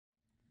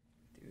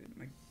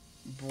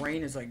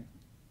brain is like,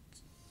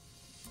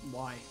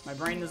 why? My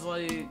brain is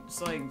like,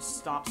 just like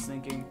stops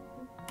thinking.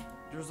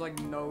 There's like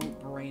no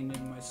brain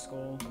in my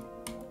skull.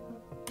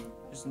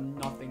 There's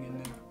nothing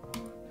in there.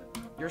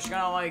 You're just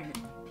gonna like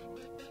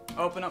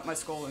open up my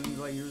skull and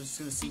like you're just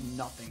gonna see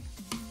nothing.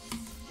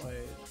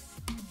 Like,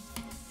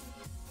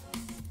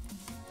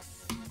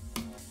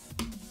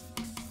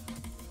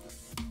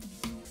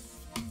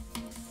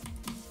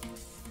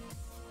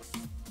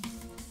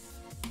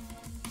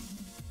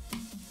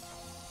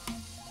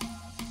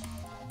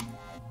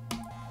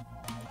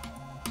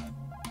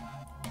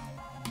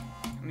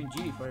 I mean,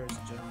 GD players in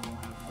general don't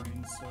have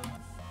brains, so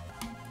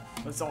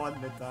let's all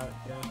admit that,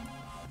 yeah.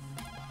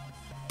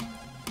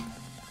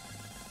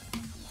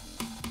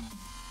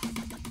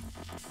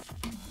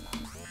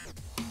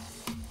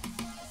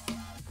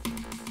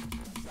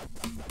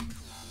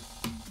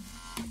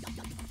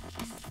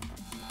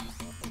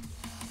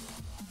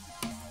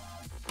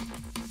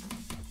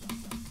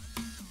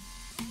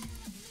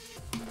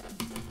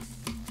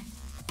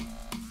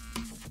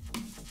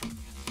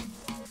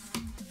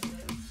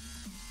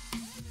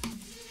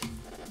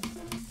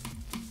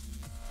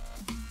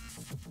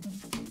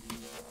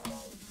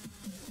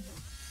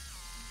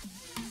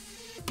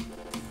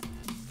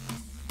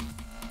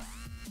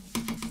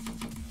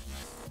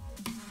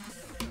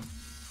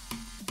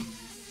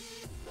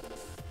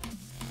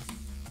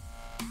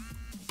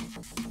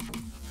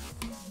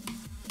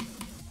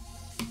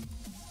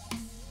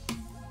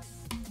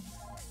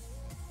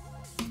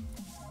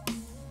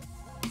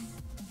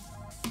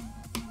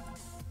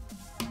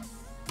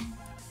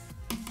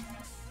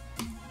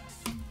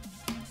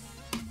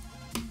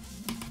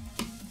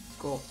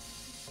 Cool.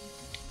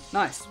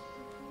 Nice.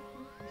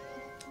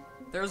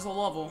 There's a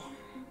level.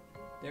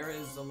 There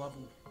is a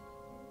level.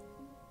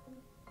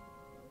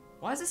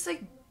 Why does it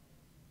say...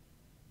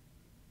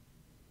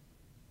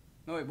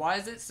 No, wait, why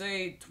does it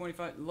say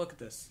 25? Look at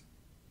this.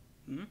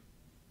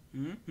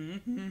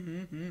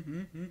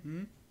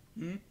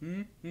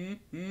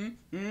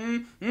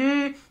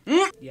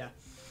 Yeah.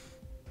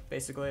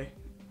 Basically.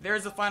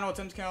 There's the final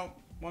attempt count.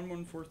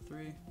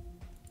 1143.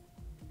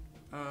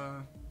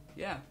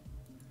 Yeah.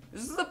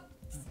 This is a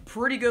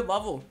pretty good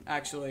level,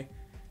 actually.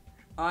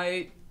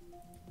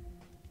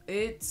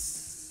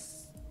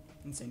 It's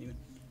insane even.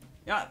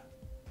 Yeah.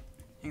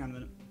 Hang on a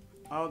minute.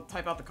 I'll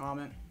type out the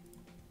comment.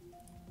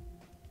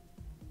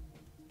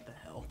 What the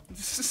hell?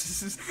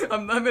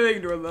 I'm gonna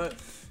ignore that.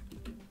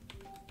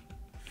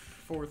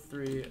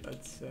 4-3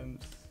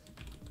 attempts.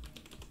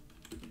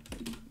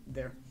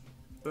 There.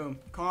 Boom.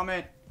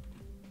 Comment.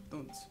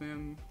 Don't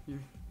spam.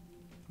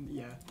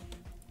 Yeah.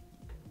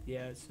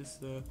 Yeah, it's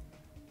just I'm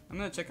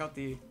gonna check out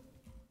the